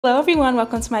Hello everyone,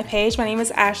 welcome to my page. My name is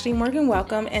Ashley Morgan,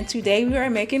 welcome, and today we are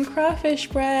making crawfish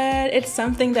bread. It's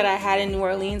something that I had in New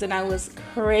Orleans and I was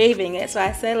craving it, so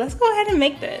I said let's go ahead and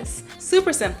make this.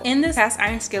 Super simple. In this cast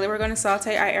iron skillet, we're going to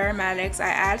saute our aromatics. I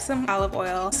add some olive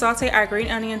oil, saute our green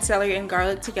onion, celery, and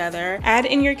garlic together. Add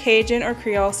in your Cajun or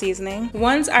Creole seasoning.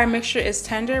 Once our mixture is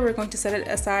tender, we're going to set it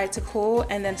aside to cool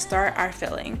and then start our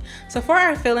filling. So for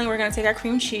our filling, we're going to take our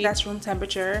cream cheese, that's room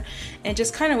temperature, and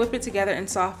just kind of whip it together and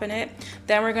soften it.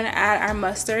 Then we're going to add our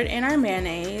mustard and our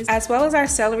mayonnaise, as well as our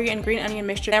celery and green onion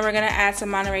mixture. Then we're going to add some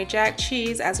Monterrey Jack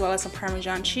cheese, as well as some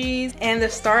Parmesan cheese. And the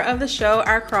star of the show,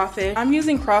 our crawfish. I'm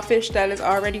using crawfish that is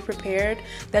already prepared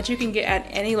that you can get at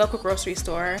any local grocery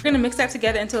store. We're going to mix that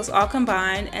together until it's all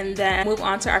combined and then move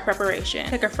on to our preparation.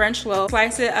 Take a French loaf,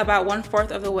 slice it about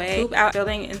 1/4 of the way, scoop out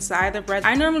filling inside the bread.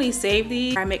 I normally save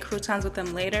these, I make croutons with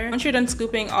them later. Once you're done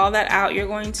scooping all that out, you're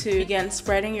going to begin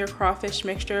spreading your crawfish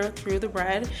mixture through the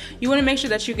bread. You want to make sure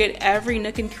that you get every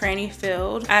nook and cranny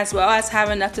filled, as well as have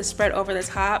enough to spread over the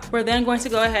top. We're then going to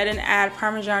go ahead and add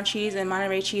Parmesan cheese and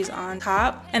Monterey cheese on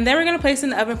top. And then we're going to place it in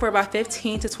the oven for about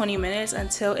 15 to 20 minutes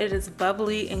until it is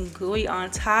bubbly and gooey on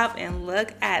top. And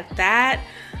look at that.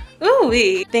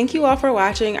 Ooh-wee. Thank you all for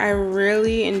watching. I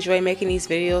really enjoy making these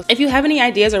videos. If you have any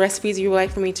ideas or recipes you would like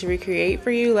for me to recreate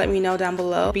for you, let me know down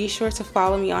below. Be sure to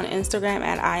follow me on Instagram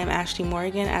at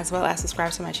 @IamAshleyMorgan, as well as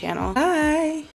subscribe to my channel. Bye!